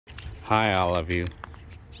Hi all of you,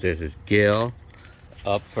 this is Gil.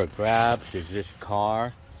 Up for grabs is this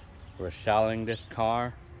car. We're selling this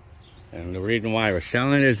car, and the reason why we're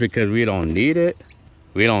selling it is because we don't need it,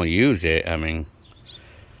 we don't use it. I mean,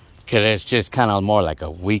 because it's just kind of more like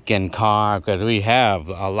a weekend car, because we have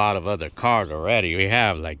a lot of other cars already. We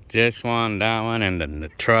have like this one, that one, and then the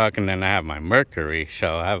truck, and then I have my Mercury.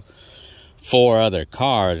 So I have 4 other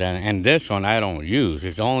cars, and this one I don't use.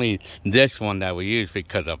 It's only this one that we use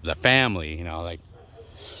because of the family, you know. Like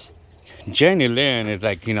Jenny Lynn is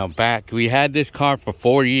like, you know, back, we had this car for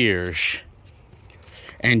 4 years,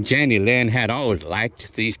 and Jenny Lynn had always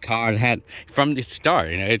liked these cars, had from the start,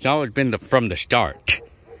 you know. It's always been from the start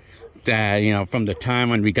that, you know, from the time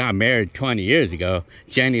when we got married 20 years ago,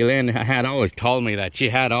 Jenny Lynn had always told me that she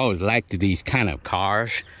had always liked these kind of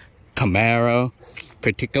cars, Camaro,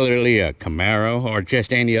 particularly a Camaro, or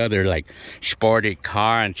just any other like sporty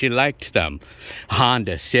car. And she liked them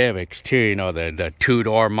Honda Civics too, you know, the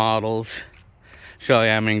 2-door models. So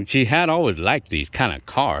I mean, she had always liked these kind of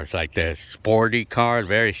cars, like the sporty cars,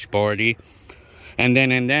 very sporty. And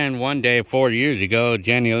then one day 4 years ago,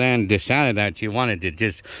 Jenny Lynn decided that she wanted to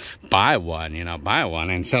just buy one, you know,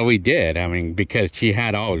 and so we did. I mean, because she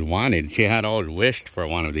had always wished for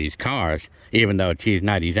one of these cars, even though she's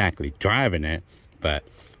not exactly driving it. But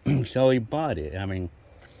so we bought it, I mean,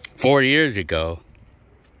 4 years ago.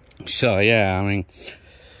 So yeah, I mean,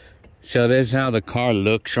 so this is how the car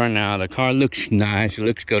looks right now. The car looks nice, it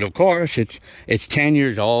looks good. Of course, it's 10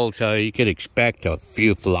 years old, so you could expect a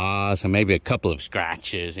few flaws and maybe a couple of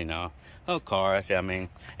scratches, you know. Of course, I mean,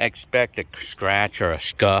 expect a scratch or a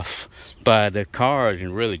scuff, but the car is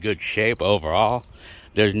in really good shape overall.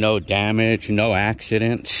 There's no damage, no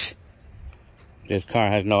accidents. This car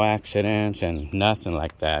has no accidents and nothing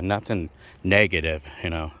like that, nothing negative, you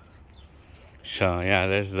know. So yeah,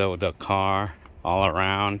 this is the car all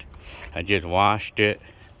around. I just washed it,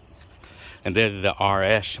 and this is the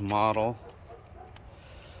RS model.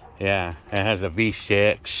 Yeah, it has a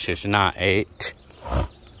V6. It's not 8.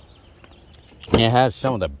 It has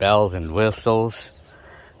some of the bells and whistles.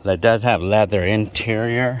 It does have leather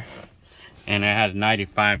interior, and it has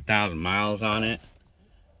 95,000 miles on it.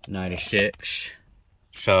 96.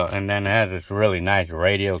 So, and then it has this really nice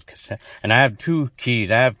radio cassette. And I have 2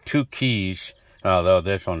 keys. Although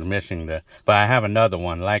this one's missing but I have another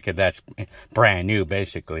one like it that's brand new,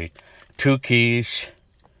 basically. 2 keys.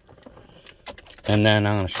 And then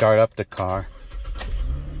I'm gonna start up the car,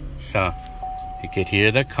 so you could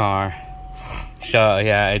hear the car. So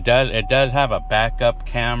yeah, it does have a backup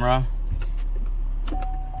camera.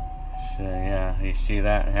 So yeah, you see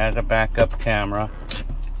that? It has a backup camera.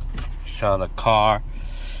 So the car,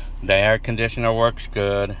 the air conditioner works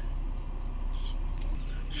good.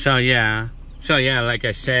 So yeah, like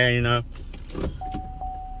I said, you know,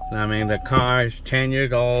 I mean, the car is 10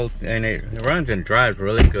 years old, and it runs and drives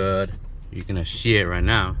really good. You're gonna see it right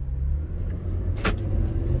now. I'm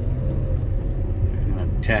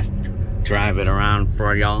gonna test drive it around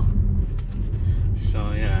for y'all.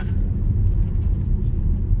 So yeah.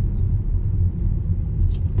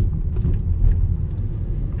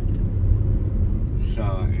 So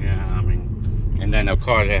yeah, I mean, and then of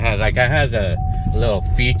course it has a little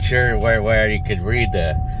feature where you could read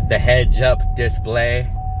the heads-up display.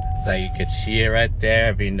 Like you could see it right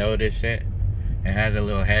there if you notice it. It has a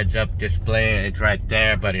little heads-up display. It's right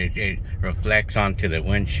there, but it reflects onto the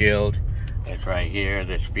windshield. It's right here.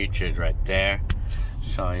 This feature is right there.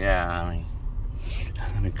 So yeah, I mean,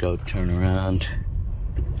 I'm gonna go turn around.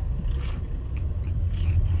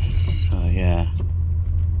 So yeah.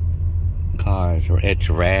 It's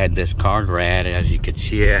red. This car's red. As you can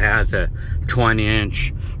see, it has a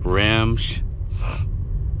 20-inch rims.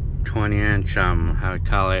 20-inch, how we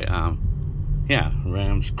call it, yeah,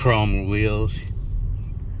 rims, chrome wheels.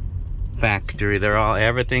 Factory.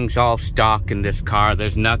 Everything's all stock in this car.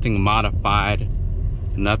 There's nothing modified.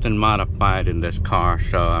 Nothing modified in this car.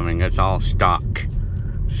 So, I mean, it's all stock.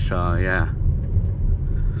 So, yeah.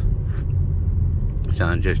 So,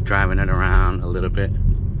 I'm just driving it around a little bit.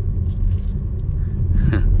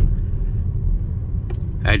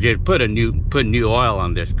 I just put new oil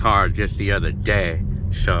on this car just the other day,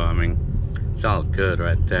 so I mean, it's all good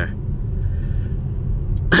right there.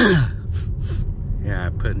 Yeah, I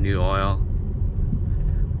put new oil.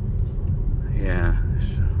 Yeah.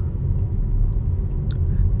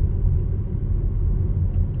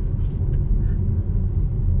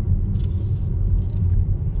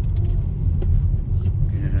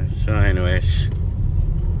 So anyways,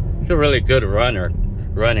 it's a really good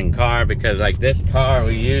running car, because like this car,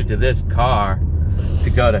 we used this car to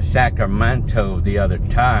go to Sacramento the other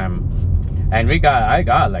time And I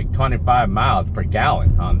got like 25 miles per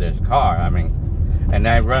gallon on this car. I mean, and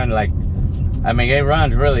I run like, I mean, it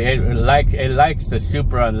runs really, it likes the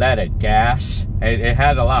super unleaded gas. It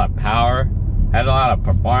has a lot of power, has a lot of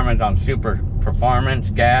performance on super performance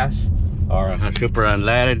gas, or super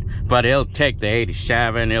unleaded, but it'll take the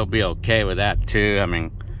 87. It'll be okay with that too. I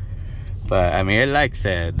mean, but I mean, it likes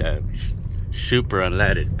the super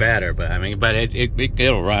unleaded better, but I mean, but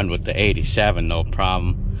it'll run with the 87 no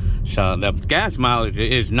problem. So the gas mileage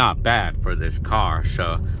is not bad for this car.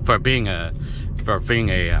 So for being a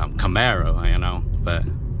Camaro, you know. But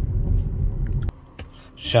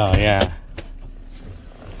so yeah,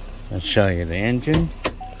 let's show you the engine.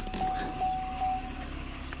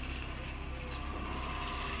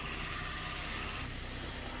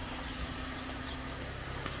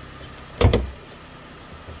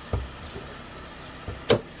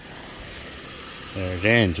 There's the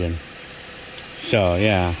engine. So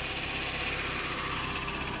yeah.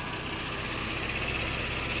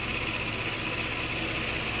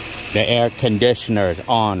 The air conditioner is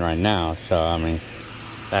on right now, so I mean,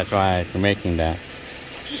 that's why it's making that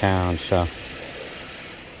sound. So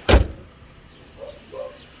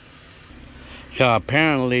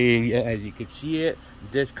apparently, as you can see it,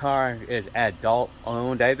 this car is adult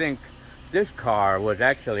owned. I think this car was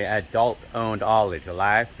actually adult owned all its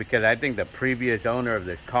life, because I think the previous owner of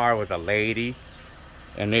this car was a lady,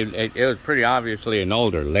 and it was pretty obviously an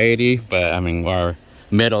older lady, but I mean, or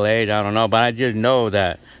middle age, I don't know. But I just know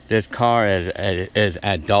that this car is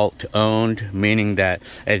adult owned, meaning that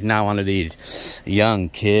it's not one of these young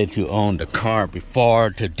kids who owned the car before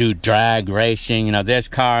to do drag racing. You know, this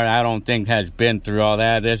car I don't think has been through all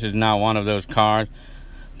that. This is not one of those cars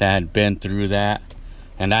that had been through that.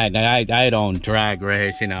 And I don't drag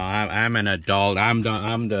race. You know, I'm an adult. I'm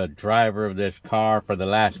the driver of this car for the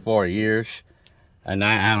last 4 years, and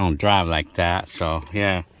I don't drive like that. So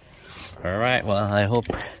yeah. All right. Well, I hope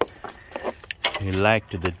you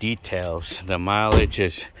liked the details. The mileage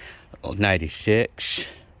is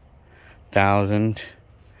 96,000.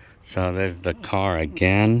 So there's the car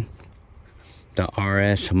again, the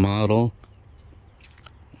RS model.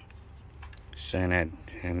 And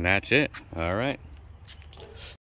that's it. All right.